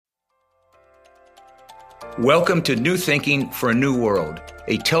Welcome to New Thinking for a New World,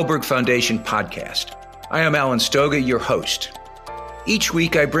 a Telberg Foundation podcast. I am Alan Stoga, your host. Each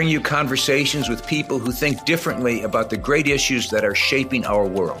week, I bring you conversations with people who think differently about the great issues that are shaping our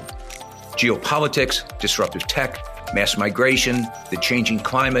world. Geopolitics, disruptive tech, mass migration, the changing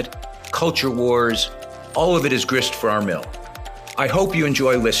climate, culture wars, all of it is grist for our mill. I hope you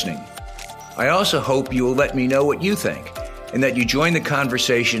enjoy listening. I also hope you will let me know what you think and that you join the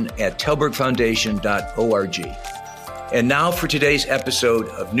conversation at telbergfoundation.org. And now for today's episode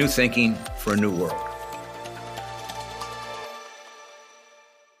of New Thinking for a New World.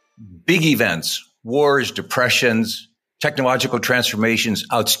 Big events, wars, depressions, technological transformations,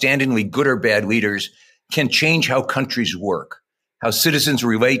 outstandingly good or bad leaders can change how countries work, how citizens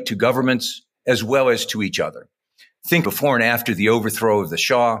relate to governments, as well as to each other. Think before and after the overthrow of the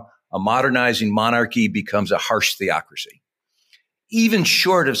Shah, a modernizing monarchy becomes a harsh theocracy. Even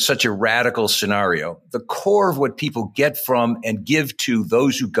short of such a radical scenario, the core of what people get from and give to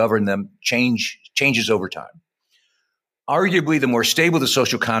those who govern them changes over time. Arguably, the more stable the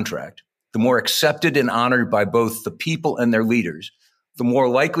social contract, the more accepted and honored by both the people and their leaders, the more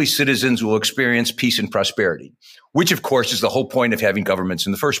likely citizens will experience peace and prosperity, which, of course, is the whole point of having governments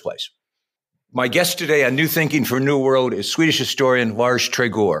in the first place. My guest today on New Thinking for a New World is Swedish historian Lars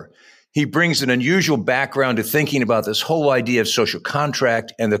Trägårdh. He brings an unusual background to thinking about this whole idea of social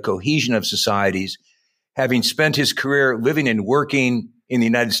contract and the cohesion of societies, having spent his career living and working in the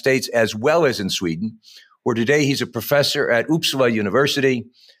United States as well as in Sweden, where today he's a professor at Uppsala University.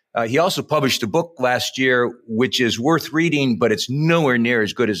 He also published a book last year, which is worth reading, but it's nowhere near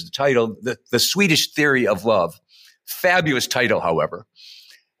as good as the title, The Swedish Theory of Love. Fabulous title, however.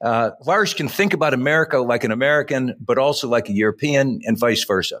 Lars can think about America like an American, but also like a European and vice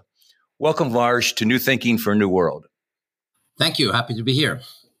versa. Welcome, Lars, to New Thinking for a New World. Thank you. Happy to be here.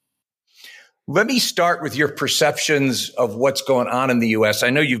 Let me start with your perceptions of what's going on in the U.S.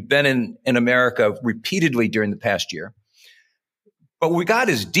 I know you've been in America repeatedly during the past year, but what we got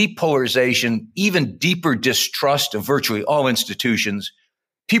is deep polarization, even deeper distrust of virtually all institutions,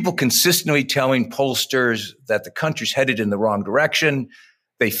 people consistently telling pollsters that the country's headed in the wrong direction.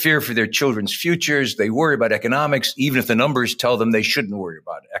 They fear for their children's futures. They worry about economics, even if the numbers tell them they shouldn't worry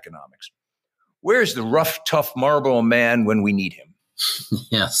about economics. Where's the rough, tough Marlboro man when we need him?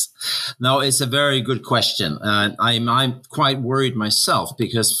 Yes. No, it's a very good question. I'm quite worried myself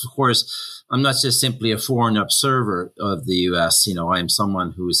because, of course, I'm not just simply a foreign observer of the U.S. I'm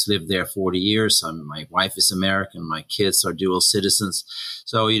someone who has lived there 40 years. My wife is American. My kids are dual citizens.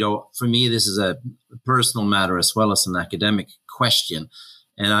 So, for me, this is a personal matter as well as an academic question.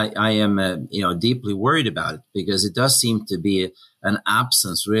 And I am, deeply worried about it because it does seem to be an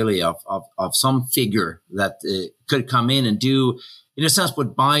absence really of some figure that could come in and do, in a sense,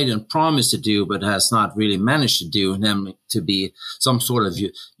 what Biden promised to do, but has not really managed to do, namely to be some sort of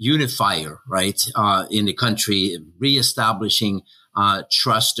unifier, right, in the country, reestablishing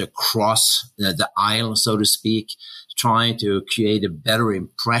trust across the aisle, so to speak, trying to create a better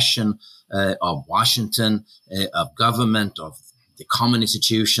impression of Washington, of government, of the common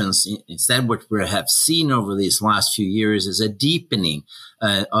institutions. Instead, what we have seen over these last few years is a deepening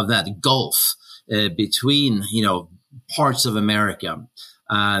of that gulf between, parts of America.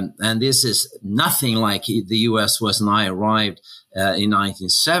 And this is nothing like the U.S. was when I arrived in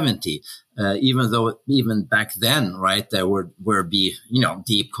 1970, even back then, right, there were deep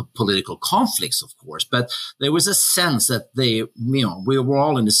political conflicts, of course. But there was a sense that we were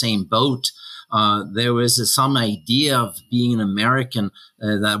all in the same boat. There was some idea of being an American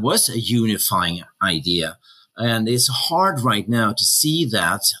that was a unifying idea. And it's hard right now to see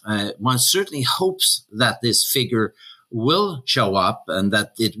that. One certainly hopes that this figure will show up and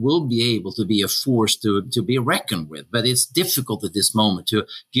that it will be able to be a force to be reckoned with. But it's difficult at this moment to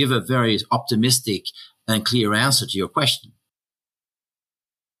give a very optimistic and clear answer to your question.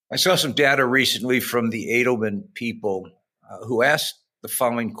 I saw some data recently from the Edelman people who asked the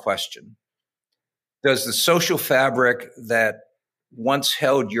following question. Does the social fabric that once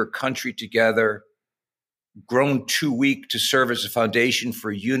held your country together grown too weak to serve as a foundation for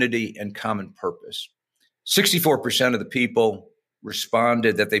unity and common purpose? 64% of the people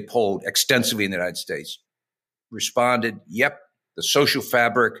responded that they polled extensively in the United States responded, yep, the social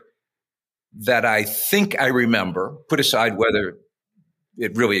fabric that I think I remember, put aside whether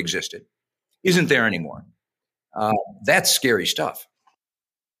it really existed, isn't there anymore. That's scary stuff.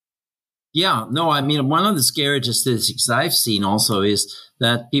 Yeah, no, I mean, one of the scary statistics I've seen also is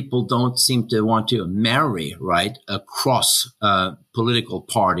that people don't seem to want to marry, right, across political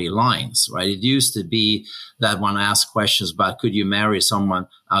party lines, right? It used to be that one asked questions about could you marry someone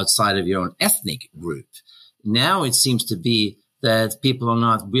outside of your own ethnic group? Now it seems to be that people are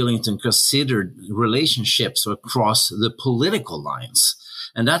not willing to consider relationships across the political lines.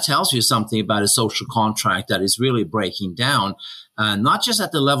 And that tells you something about a social contract that is really breaking down, not just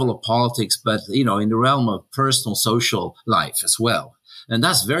at the level of politics, but, in the realm of personal social life as well. And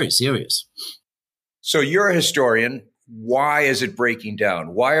that's very serious. So you're a historian. Why is it breaking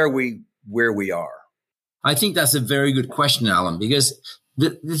down? Why are we where we are? I think that's a very good question, Alan, because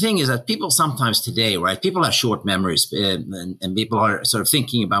the thing is that people sometimes today, right, people have short memories and people are sort of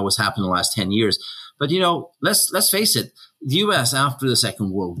thinking about what's happened in the last 10 years. But, let's face it, the U.S. after the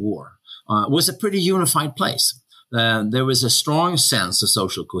Second World War was a pretty unified place. There was a strong sense of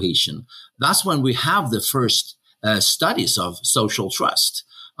social cohesion. That's when we have the first studies of social trust.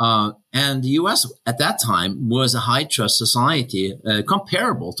 And the U.S. at that time was a high trust society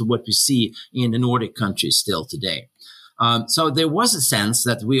comparable to what we see in the Nordic countries still today. So there was a sense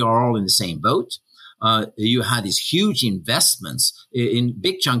that we are all in the same boat. You had these huge investments in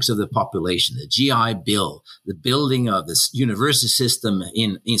big chunks of the population, the GI Bill, the building of this university system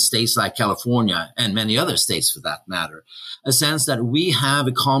in states like California and many other states for that matter. A sense that we have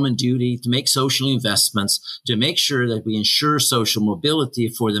a common duty to make social investments, to make sure that we ensure social mobility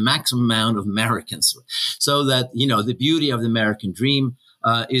for the maximum amount of Americans, so that, the beauty of the American dream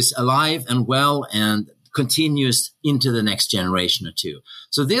is alive and well and continues into the next generation or two.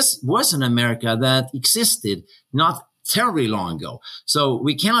 So this was an America that existed not terribly long ago. So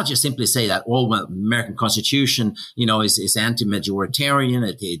we cannot just simply say that, the American Constitution, is anti-majoritarian.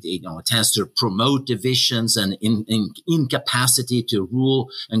 It tends to promote divisions and incapacity to rule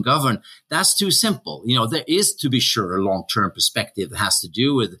and govern. That's too simple. There is, to be sure, a long-term perspective that has to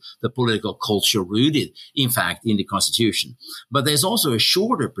do with the political culture rooted, in fact, in the Constitution. But there's also a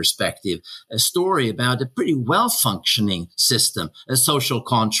shorter perspective, a story about a pretty well-functioning system, a social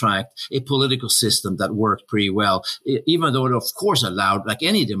contract, a political system that worked pretty well, even though it, of course, allowed, like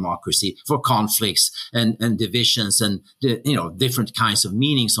any democracy, for conflicts and divisions and, different kinds of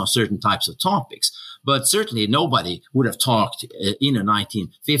meanings on certain types of topics. But certainly nobody would have talked in the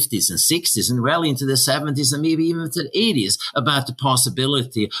 1950s and 60s and well into the 70s and maybe even to the 80s about the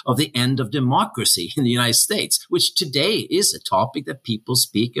possibility of the end of democracy in the United States, which today is a topic that people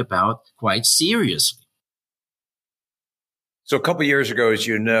speak about quite seriously. So a couple of years ago, as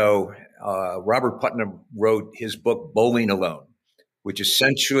you know, Robert Putnam wrote his book, Bowling Alone, which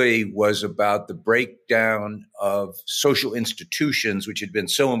essentially was about the breakdown of social institutions, which had been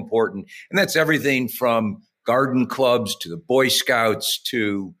so important. And that's everything from garden clubs to the Boy Scouts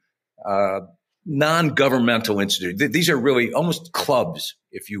to non-governmental institutions. These are really almost clubs,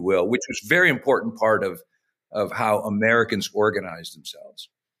 if you will, which was a very important part of how Americans organized themselves.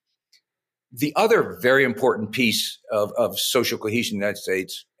 The other very important piece of social cohesion in the United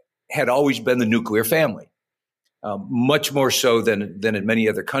States had always been the nuclear family, much more so than in many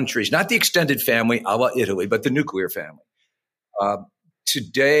other countries. Not the extended family, a la Italy, but the nuclear family.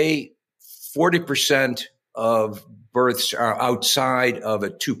 Today, 40% of births are outside of a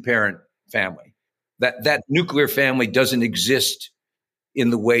two-parent family. That nuclear family doesn't exist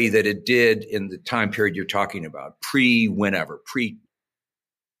in the way that it did in the time period you're talking about,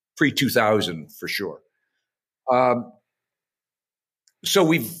 pre-2000 for sure. So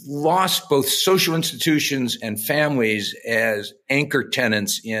we've lost both social institutions and families as anchor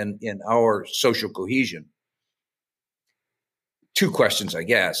tenants in our social cohesion. Two questions, I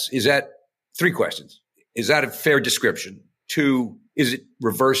guess. Three questions. Is that a fair description? Two, is it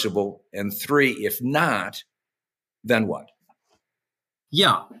reversible? And three, if not, then what?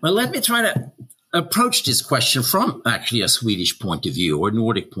 Yeah, well, let me try to approach this question from actually a Swedish point of view or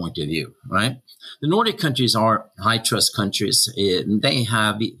Nordic point of view, right? The Nordic countries are high trust countries. They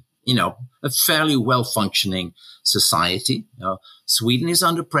have, a fairly well functioning society. Sweden is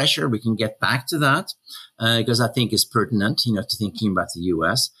under pressure. We can get back to that because I think it's pertinent, to thinking about the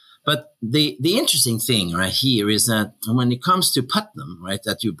U.S. But the interesting thing right here is that when it comes to Putnam, right,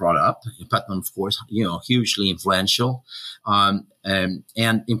 that you brought up, Putnam, of course, hugely influential and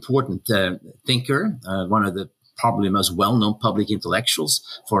important thinker, one of the probably most well-known public intellectuals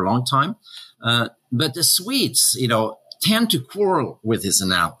for a long time. But the Swedes, tend to quarrel with his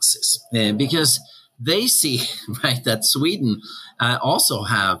analysis because they see, right, that Sweden also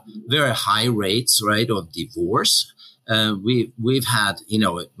have very high rates, right, of divorce. We've had,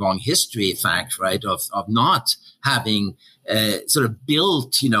 a long history, in fact, right, of not having sort of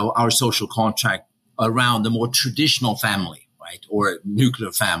built, our social contract around the more traditional family, right, or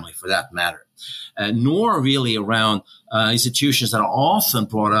nuclear family for that matter, nor really around institutions that are often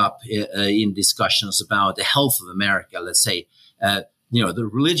brought up in discussions about the health of America, let's say, the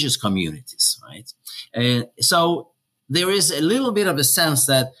religious communities, right? So there is a little bit of a sense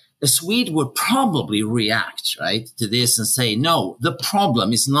that the Swede would probably react, right, to this and say, no, the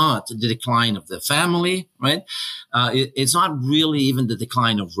problem is not the decline of the family, right? It's not really even the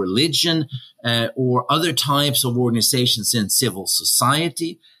decline of religion or other types of organizations in civil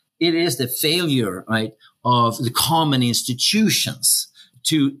society. It is the failure, right, of the common institutions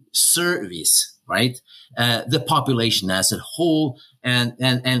to service, right, the population as a whole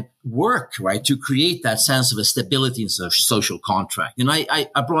and work, right, to create that sense of a stability in social contract. And I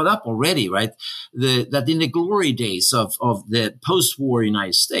brought up already, right, that in the glory days of the post-war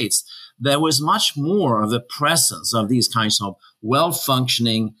United States, there was much more of a presence of these kinds of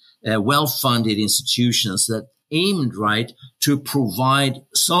well-functioning, well-funded institutions that aimed, right, to provide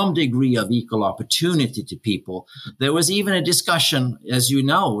some degree of equal opportunity to people. There was even a discussion, as you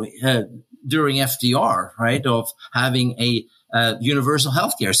know, during FDR, right, of having a universal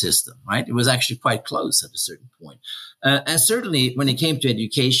healthcare system, right? It was actually quite close at a certain point. And certainly when it came to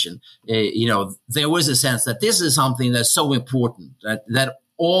education, there was a sense that this is something that's so important that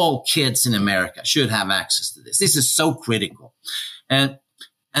all kids in America should have access to this. This is so critical. And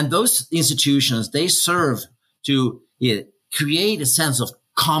those institutions, they serve to create a sense of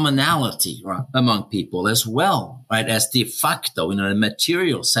commonality, right, among people as well, right, as de facto, in a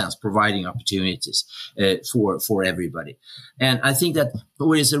material sense, providing opportunities for everybody. And I think that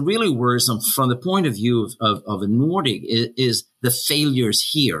what is really worrisome from the point of view of a Nordic is the failures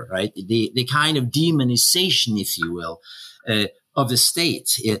here, right, the kind of demonization, if you will, of the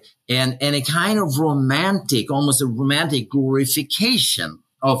state, and a kind of almost a romantic glorification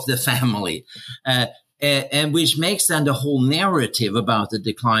of the family, and which makes then the whole narrative about the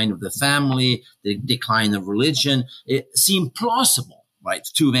decline of the family, the decline of religion, seem plausible, right,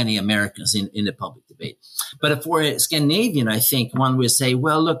 to many Americans in the public debate. But for a Scandinavian, I think one would say,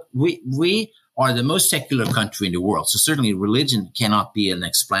 well, look, we are the most secular country in the world. So certainly religion cannot be an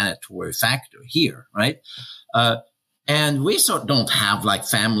explanatory factor here, right? And we sort of don't have like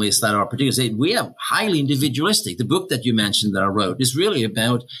families that are particularly, we have highly individualistic. The book that you mentioned that I wrote is really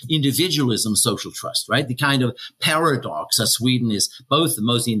about individualism, social trust, right? The kind of paradox that Sweden is both the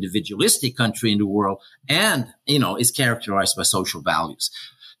most individualistic country in the world and, is characterized by social values.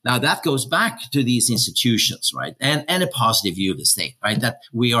 Now that goes back to these institutions, right? And a positive view of the state, right? That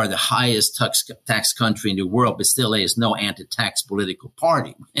we are the highest tax country in the world, but still there is no anti-tax political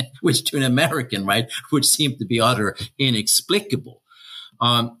party, which to an American, right, would seem to be utter inexplicable.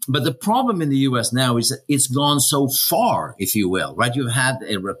 But the problem in the U.S. now is that it's gone so far, if you will, right? You've had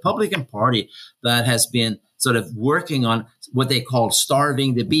a Republican Party that has been sort of working on what they call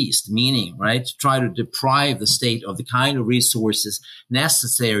starving the beast, meaning, right, to try to deprive the state of the kind of resources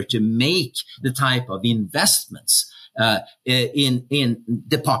necessary to make the type of investments in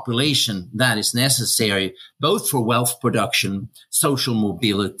the population that is necessary, both for wealth production, social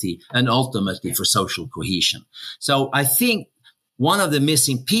mobility, and ultimately for social cohesion. So I think one of the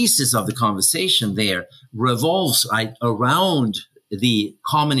missing pieces of the conversation there revolves around the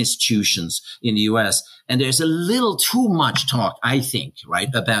common institutions in the U.S. And there's a little too much talk, I think, right,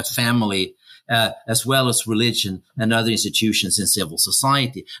 about family, as well as religion and other institutions in civil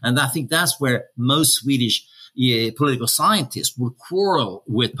society. And I think that's where most Swedish political scientists would quarrel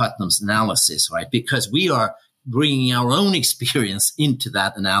with Putnam's analysis, right? Because we are bringing our own experience into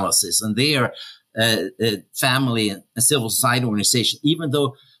that analysis, and they are family and civil society organization, even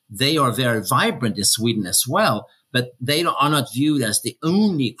though they are very vibrant in Sweden as well, but they are not viewed as the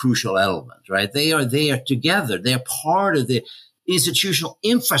only crucial element, right? They are there together. They are part of the institutional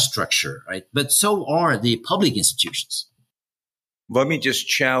infrastructure, right? But so are the public institutions. Let me just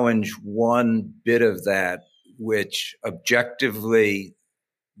challenge one bit of that, which objectively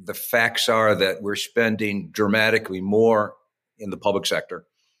the facts are that we're spending dramatically more in the public sector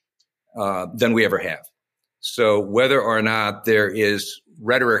than we ever have. So whether or not there is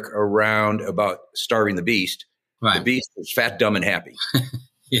rhetoric around about starving the beast, right. The beast is fat, dumb, and happy.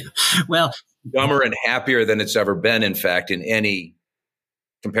 Yeah. Well, dumber and happier than it's ever been, in fact, in any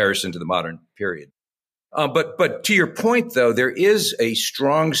comparison to the modern period. But to your point, though, there is a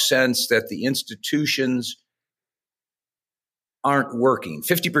strong sense that the institutions aren't working.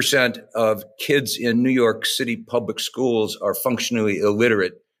 50% of kids in New York City public schools are functionally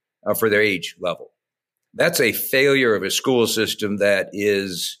illiterate for their age level. That's a failure of a school system that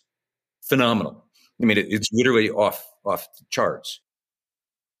is phenomenal. I mean, it's literally off the charts.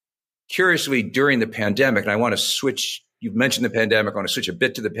 Curiously, during the pandemic, and I want to switch, you've mentioned the pandemic, I want to switch a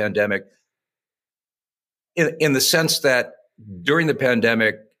bit to the pandemic in the sense that during the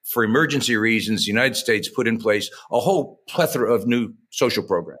pandemic, for emergency reasons, the United States put in place a whole plethora of new social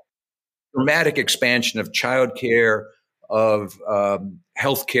programs, dramatic expansion of childcare, of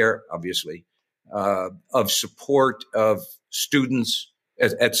healthcare, obviously, of support of students,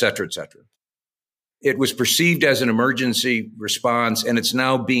 et cetera, et cetera. It was perceived as an emergency response, and it's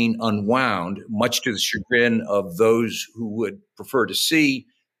now being unwound, much to the chagrin of those who would prefer to see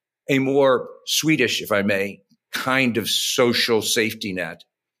a more Swedish, if I may, kind of social safety net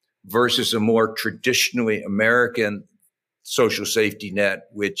versus a more traditionally American social safety net,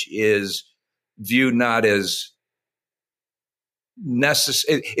 which is viewed not as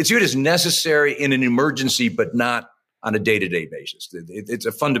necessary. It's viewed as necessary in an emergency, but not on a day-to-day basis. It's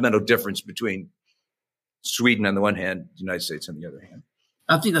a fundamental difference between Sweden on the one hand, the United States on the other hand.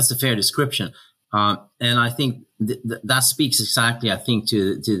 I think that's a fair description. And I think that speaks exactly, I think,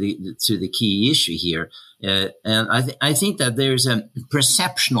 to the key issue here. And I think that there's a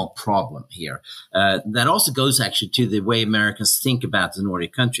perceptional problem here that also goes actually to the way Americans think about the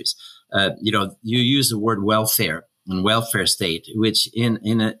Nordic countries. You use the word welfare and welfare state, which in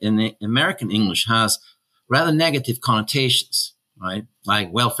American English has rather negative connotations, right?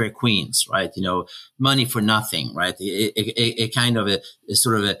 Like welfare queens, right? Money for nothing, right? A kind of a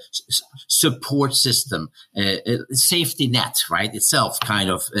sort of a support system, a safety net, right? Itself kind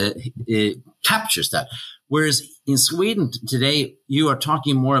of captures that. Whereas in Sweden today, you are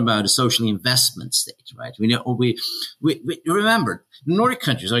talking more about a social investment state, right? We remember the Nordic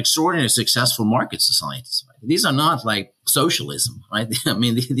countries are extraordinarily successful market societies, right? These are not like socialism, right? I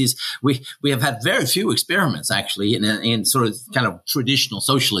mean, we have had very few experiments actually in sort of kind of traditional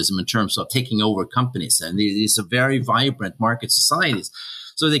socialism in terms of taking over companies. And these are very vibrant market societies.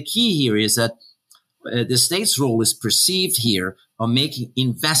 So the key here is that the state's role is perceived here of making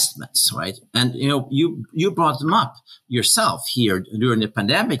investments, right? And, you brought them up yourself here during the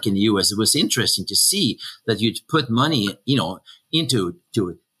pandemic in the U.S. It was interesting to see that you'd put money, into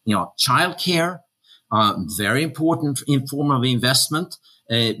childcare, very important form of investment,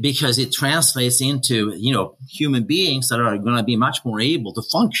 because it translates into, human beings that are going to be much more able to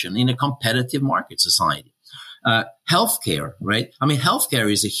function in a competitive market society. Healthcare, right? I mean,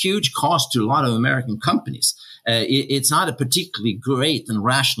 healthcare is a huge cost to a lot of American companies. It's not a particularly great and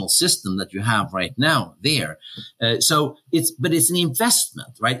rational system that you have right now there. But it's an investment,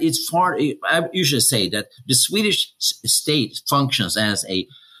 right? I usually say that the Swedish state functions as a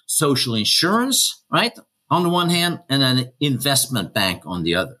social insurance, right? On the one hand, and an investment bank on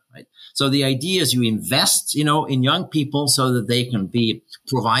the other, right? So the idea is you invest, in young people so that they can be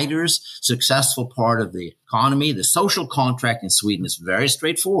providers, successful part of the economy. The social contract in Sweden is very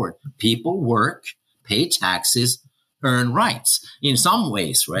straightforward. People work, pay taxes, earn rights. In some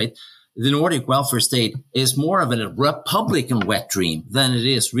ways, right, the Nordic welfare state is more of a Republican wet dream than it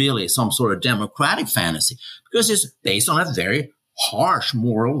is really some sort of democratic fantasy, because it's based on a very harsh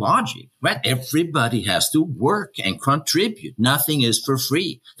moral logic, right? Everybody has to work and contribute. Nothing is for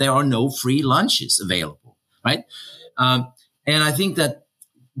free. There are no free lunches available, right? And I think that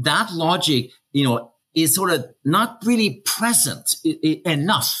logic, is sort of not really present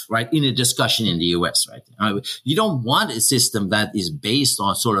enough, right, in a discussion in the U.S., right? You don't want a system that is based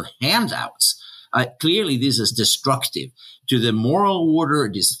on sort of handouts. Clearly, this is destructive to the moral order,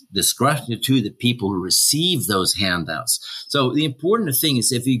 destructive to the people who receive those handouts. So the important thing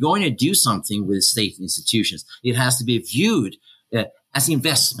is, if you're going to do something with state institutions, it has to be viewed as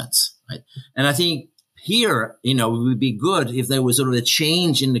investments, right? And I think here, it would be good if there was sort of a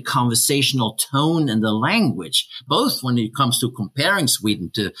change in the conversational tone and the language, both when it comes to comparing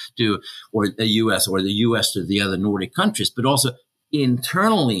Sweden or the U.S. to the other Nordic countries, but also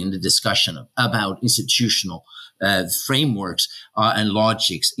internally in the discussion about institutional frameworks and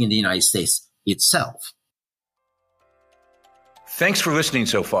logics in the United States itself. Thanks for listening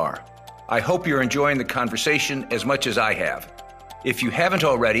so far. I hope you're enjoying the conversation as much as I have. If you haven't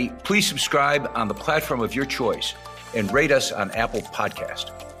already, please subscribe on the platform of your choice and rate us on Apple Podcast.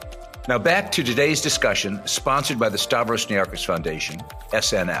 Now back to today's discussion, sponsored by the Stavros Niarchos Foundation,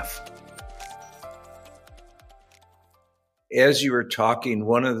 SNF. As you were talking,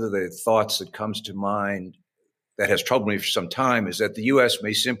 one of the thoughts that comes to mind that has troubled me for some time is that the U.S.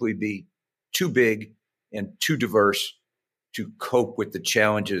 may simply be too big and too diverse to cope with the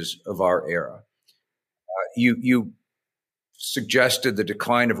challenges of our era. You suggested the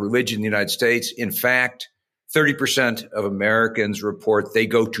decline of religion in the United States. In fact, 30% of Americans report they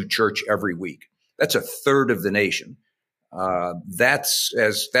go to church every week. That's a third of the nation. That's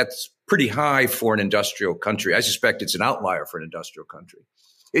pretty high for an industrial country. I suspect it's an outlier for an industrial country.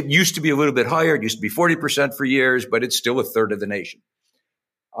 It used to be a little bit higher. It used to be 40% for years, but it's still a third of the nation.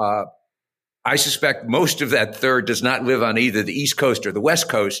 I suspect most of that third does not live on either the East Coast or the West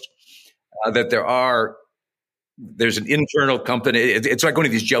Coast, that there's an internal company. It's like one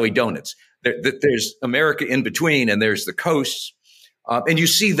of these jelly donuts. There's America in between, and there's the coasts. And you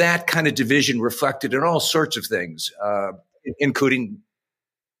see that kind of division reflected in all sorts of things, including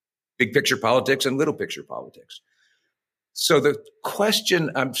big picture politics and little picture politics. So the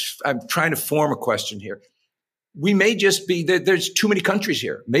question, I'm trying to form a question here. We may just be that there's too many countries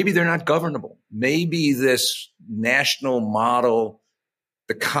here. Maybe they're not governable. Maybe this national model,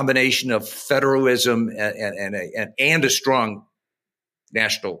 the combination of federalism and a strong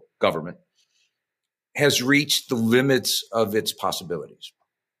national government, has reached the limits of its possibilities.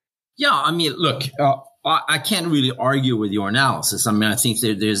 Yeah, I mean, look, I can't really argue with your analysis. I mean, I think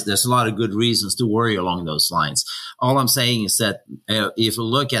there's a lot of good reasons to worry along those lines. All I'm saying is that if you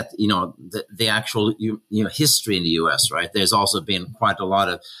look at the actual history in the U.S., right, there's also been quite a lot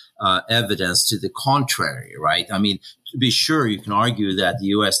of evidence to the contrary, right? I mean, to be sure, you can argue that the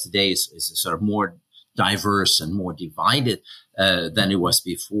U.S. today is sort of more diverse and more divided than it was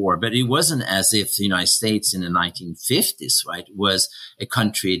before. But it wasn't as if the United States in the 1950s, right, was a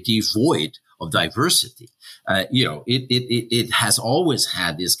country devoid of diversity. It has always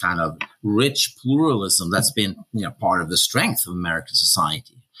had this kind of rich pluralism that's been, part of the strength of American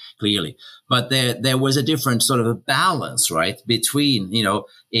society, clearly. But there was a different sort of a balance, right, between,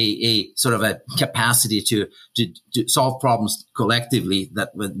 a sort of a capacity to solve problems collectively that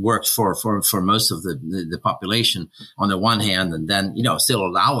worked for most of the population on the one hand, and then, still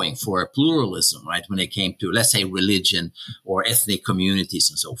allowing for a pluralism, right, when it came to, let's say, religion or ethnic communities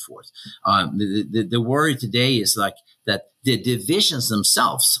and so forth. The worry today is like that the divisions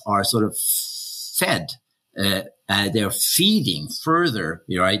themselves are sort of fed. They're feeding further,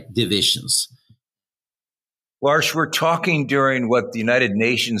 right, divisions. Lars, we're talking during what the United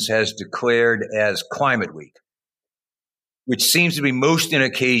Nations has declared as Climate Week, which seems to be most in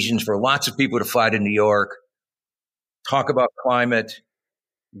occasions for lots of people to fly to New York, talk about climate,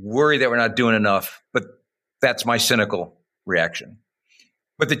 worry that we're not doing enough. But that's my cynical reaction.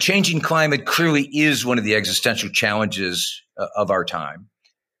 But the changing climate clearly is one of the existential challenges of our time.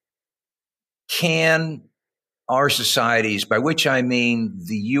 Can our societies, by which I mean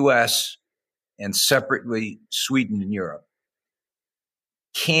the U.S. and separately Sweden and Europe,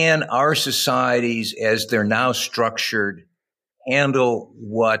 can our societies, as they're now structured, handle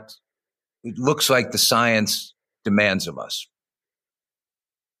what it looks like the science demands of us?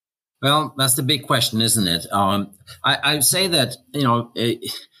 Well, that's the big question, isn't it? I say that,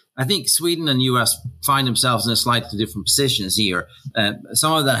 I think Sweden and U.S. find themselves in slightly different positions here.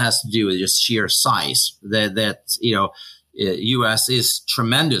 Some of that has to do with just sheer size. U.S. is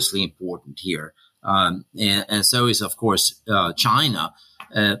tremendously important here, and so is, of course, China,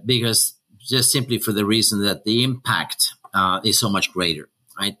 because just simply for the reason that the impact is so much greater,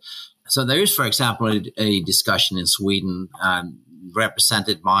 right? So there is, for example, a discussion in Sweden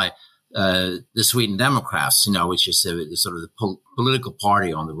represented by the Sweden Democrats, which is sort of the political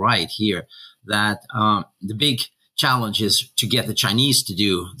party on the right here, that the big challenge is to get the Chinese to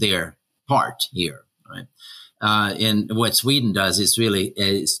do their part here, right? And what Sweden does is really,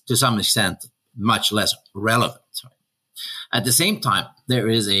 to some extent, much less relevant. Right? At the same time, there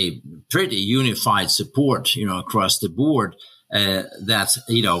is a pretty unified support, across the board that,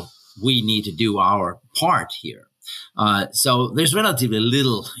 we need to do our part here. So there's relatively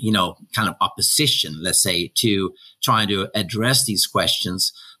little, kind of opposition, let's say, to trying to address these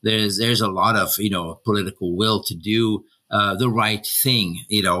questions. There's a lot of, political will to do the right thing,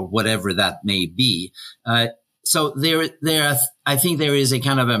 whatever that may be. So I think there is a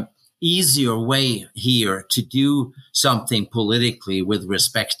kind of an easier way here to do something politically with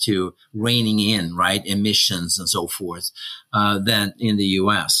respect to reining in, right, emissions and so forth, than in the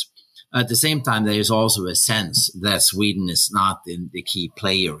U.S. At the same time, there is also a sense that Sweden is not the key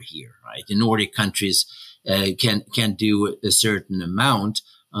player here, right? The Nordic countries can do a certain amount,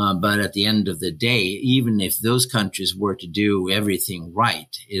 but at the end of the day, even if those countries were to do everything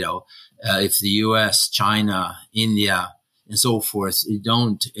right, if the U.S., China, India, and so forth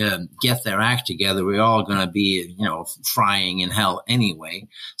don't get their act together, we're all going to be, frying in hell anyway.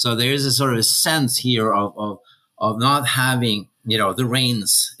 So there is a sort of a sense here of not having, the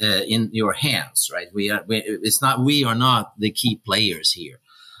reins in your hands, right? We are not the key players here.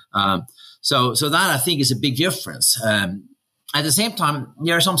 So that I think is a big difference. At the same time,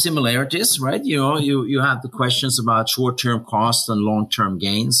 there are some similarities, right? You have the questions about short-term costs and long-term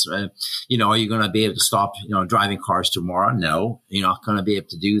gains. Are you going to be able to stop, driving cars tomorrow? No, you're not going to be able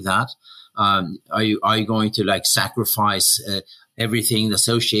to do that. Are you going to sacrifice everything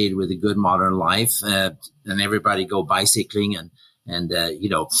associated with a good modern life and everybody go bicycling and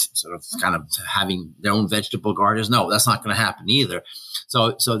sort of kind of having their own vegetable gardens? No, that's not going to happen either.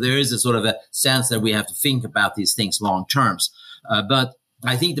 So there is a sort of a sense that we have to think about these things long terms. But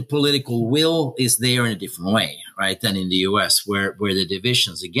I think the political will is there in a different way, right, than in the US, where the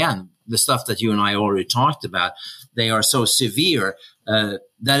divisions, again, the stuff that you and I already talked about, they are so severe that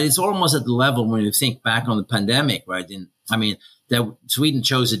it's almost at the level when you think back on the pandemic, right? That Sweden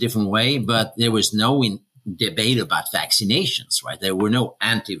chose a different way, but there was no debate about vaccinations, right? There were no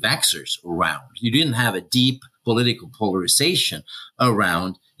anti-vaxxers around. You didn't have a deep political polarization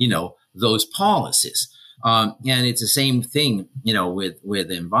around, those policies. And it's the same thing, with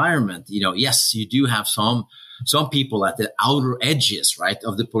the environment. Yes, you do have some people at the outer edges, right,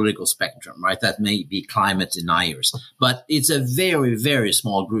 of the political spectrum, right, that may be climate deniers, but it's a very, very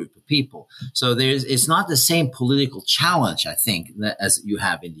small group of people. So it's not the same political challenge, I think, as you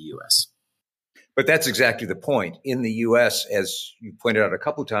have in the U.S. But that's exactly the point. In the U.S., as you pointed out a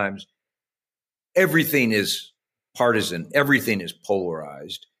couple of times, everything is partisan. Everything is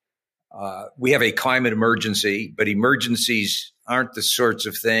polarized. We have a climate emergency, but emergencies aren't the sorts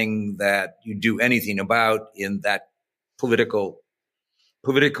of thing that you do anything about in that politically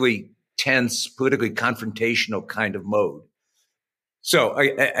tense, politically confrontational kind of mode. So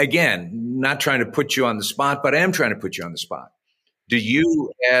again, not trying to put you on the spot, but I am trying to put you on the spot. Do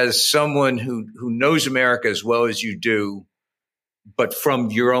you, as someone who knows America as well as you do, but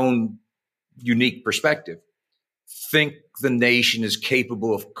from your own unique perspective, think the nation is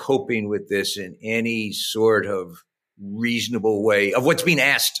capable of coping with this in any sort of reasonable way of what's being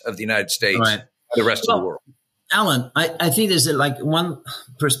asked of the United States and the rest of the world? Alan, I think there's one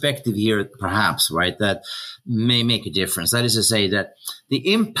perspective here, perhaps, right, that may make a difference. That is to say that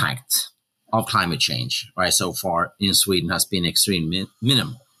the impact of climate change, right, so far in Sweden has been extremely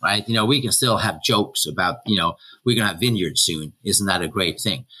minimal, right? We can still have jokes about, we're going to have vineyards soon. Isn't that a great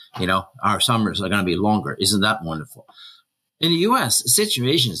thing? Our summers are going to be longer. Isn't that wonderful? In the U.S., the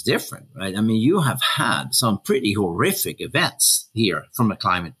situation is different, right? You have had some pretty horrific events here from a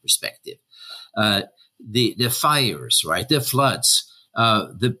climate perspective. The fires, right? The floods,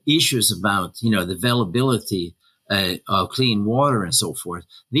 the issues about, the availability of clean water and so forth.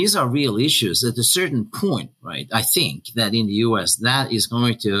 These are real issues at a certain point, right? I think that in the U.S., that is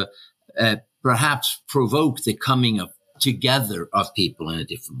going to perhaps provoke the coming of together of people in a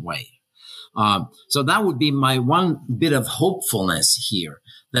different way. So that would be my one bit of hopefulness here,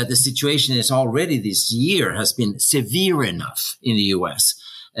 that the situation is already this year has been severe enough in the U.S.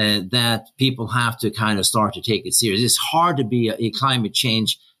 That people have to kind of start to take it serious. It's hard to be a climate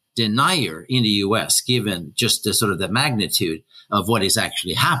change denier in the U.S., given just the sort of the magnitude of what is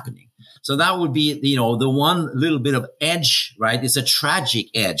actually happening. So that would be, the one little bit of edge, right? It's a tragic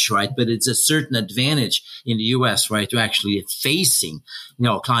edge, right? But it's a certain advantage in the U.S., right, to actually facing,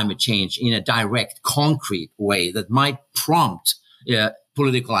 climate change in a direct, concrete way that might prompt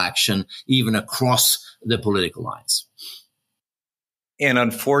political action even across the political lines. And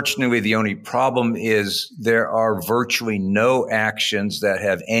unfortunately, the only problem is there are virtually no actions that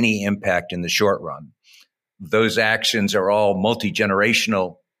have any impact in the short run. Those actions are all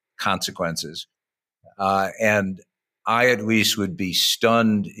multi-generational consequences. And I at least would be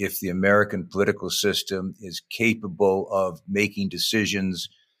stunned if the American political system is capable of making decisions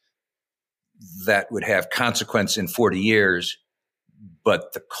that would have consequence in 40 years,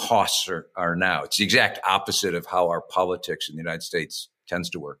 but the costs are now. It's the exact opposite of how our politics in the United States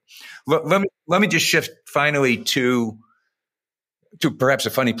tends to work. Let me just shift finally to perhaps a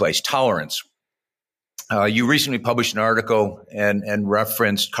funny place, tolerance. You recently published an article and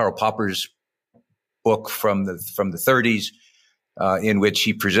referenced Karl Popper's book from the 30s, in which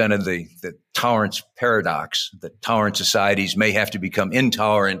he presented the tolerance paradox, that tolerant societies may have to become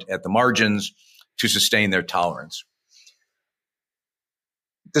intolerant at the margins to sustain their tolerance.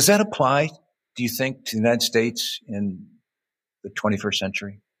 Does that apply, do you think, to the United States in the 21st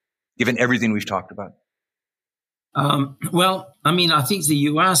century, given everything we've talked about? I think the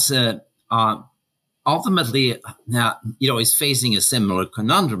U.S. Ultimately, is facing a similar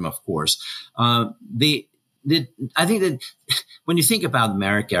conundrum, of course. I think that when you think about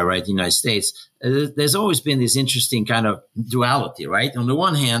America, right, the United States, there's always been this interesting kind of duality, right? On the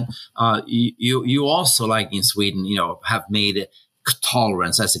one hand, you also, like in Sweden, have made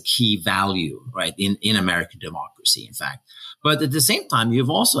tolerance as a key value, right, in American democracy, in fact. But at the same time, you've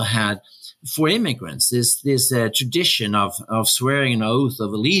also had, for immigrants, this tradition of swearing an oath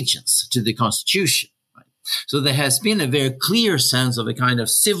of allegiance to the Constitution. Right? So there has been a very clear sense of a kind of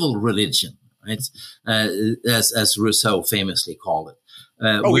civil religion, right? As Rousseau famously called it.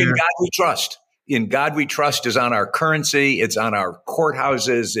 In God we trust. In God we trust is on our currency. It's on our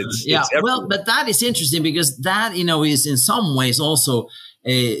courthouses. It's well, but that is interesting because that, is in some ways also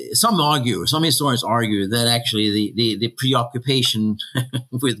some historians argue that actually the preoccupation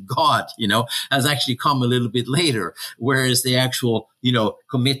with God, has actually come a little bit later, whereas the actual,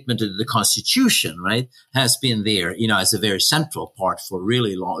 commitment to the Constitution, right, has been there, as a very central part for a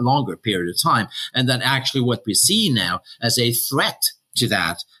really longer period of time. And that actually what we see now as a threat to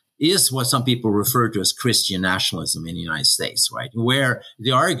that is what some people refer to as Christian nationalism in the United States, right? Where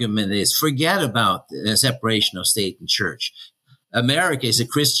the argument is forget about the separation of state and church. America is a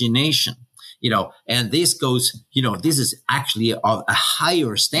Christian nation, and this goes, this is actually of a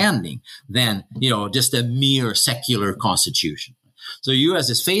higher standing than, just a mere secular constitution. So U.S.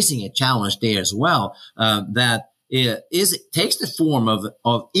 is facing a challenge there as well, that it takes the form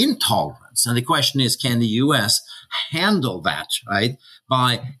of intolerance. And the question is, can the U.S. handle that, right,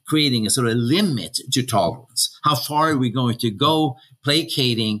 by creating a sort of limit to tolerance? How far are we going to go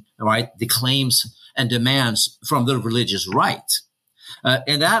placating, right, the claims and demands from the religious right?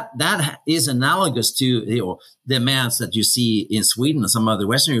 And that is analogous to demands that you see in Sweden and some other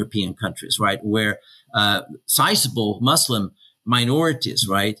Western European countries, right, where sizable Muslim minorities,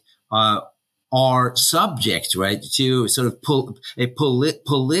 right, are subject, right, to sort of a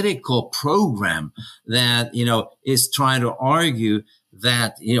political program that, is trying to argue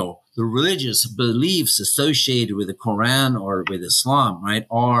that, the religious beliefs associated with the Quran or with Islam, right,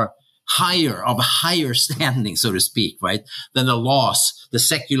 are of a higher standing, so to speak, right, than the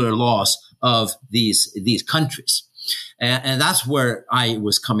secular laws of these countries. And that's where I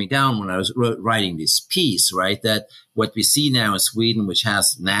was coming down when I was writing this piece, right, that what we see now in Sweden, which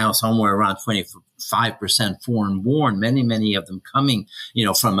has now somewhere around 25% foreign born, many of them coming,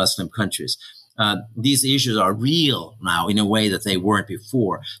 from Muslim countries. These issues are real now in a way that they weren't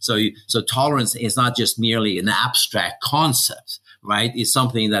before. So tolerance is not just merely an abstract concept, right? It's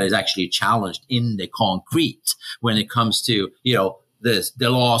something that is actually challenged in the concrete when it comes to, the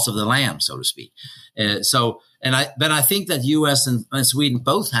laws of the land, so to speak. But I think that U.S. and Sweden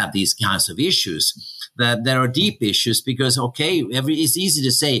both have these kinds of issues that are deep issues because, it's easy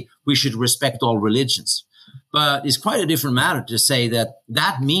to say we should respect all religions. But it's quite a different matter to say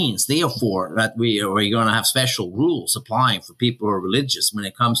that means, therefore, that we're going to have special rules applying for people who are religious when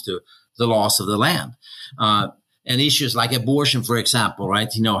it comes to the laws of the land. And issues like abortion, for example, right,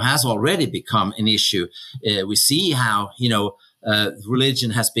 has already become an issue. We see how,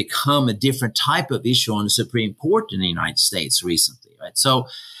 religion has become a different type of issue on the Supreme Court in the United States recently, right? So,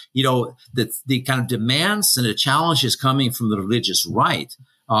 the kind of demands and the challenges coming from the religious right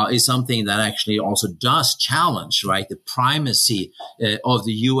is something that actually also does challenge, right, the primacy of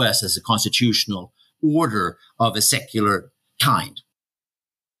the U.S. as a constitutional order of a secular kind.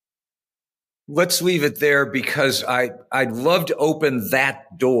 Let's leave it there because I'd love to open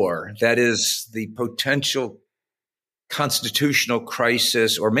that door. That is the potential constitutional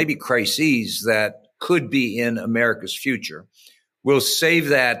crisis or maybe crises that could be in America's future. We'll save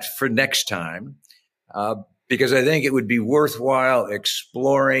that for next time because I think it would be worthwhile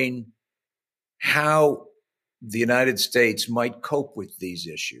exploring how the United States might cope with these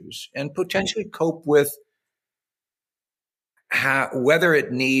issues and potentially cope with whether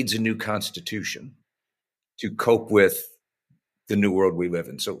it needs a new constitution to cope with the new world we live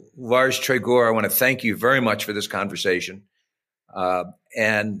in. So, Lars Trägårdh, I want to thank you very much for this conversation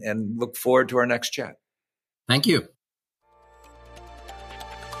and look forward to our next chat. Thank you.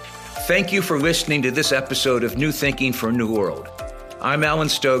 Thank you for listening to this episode of New Thinking for a New World. I'm Alan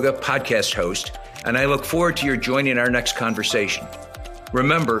Stoga, podcast host, and I look forward to your joining our next conversation.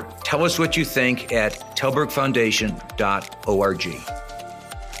 Remember, tell us what you think at telbergfoundation.org.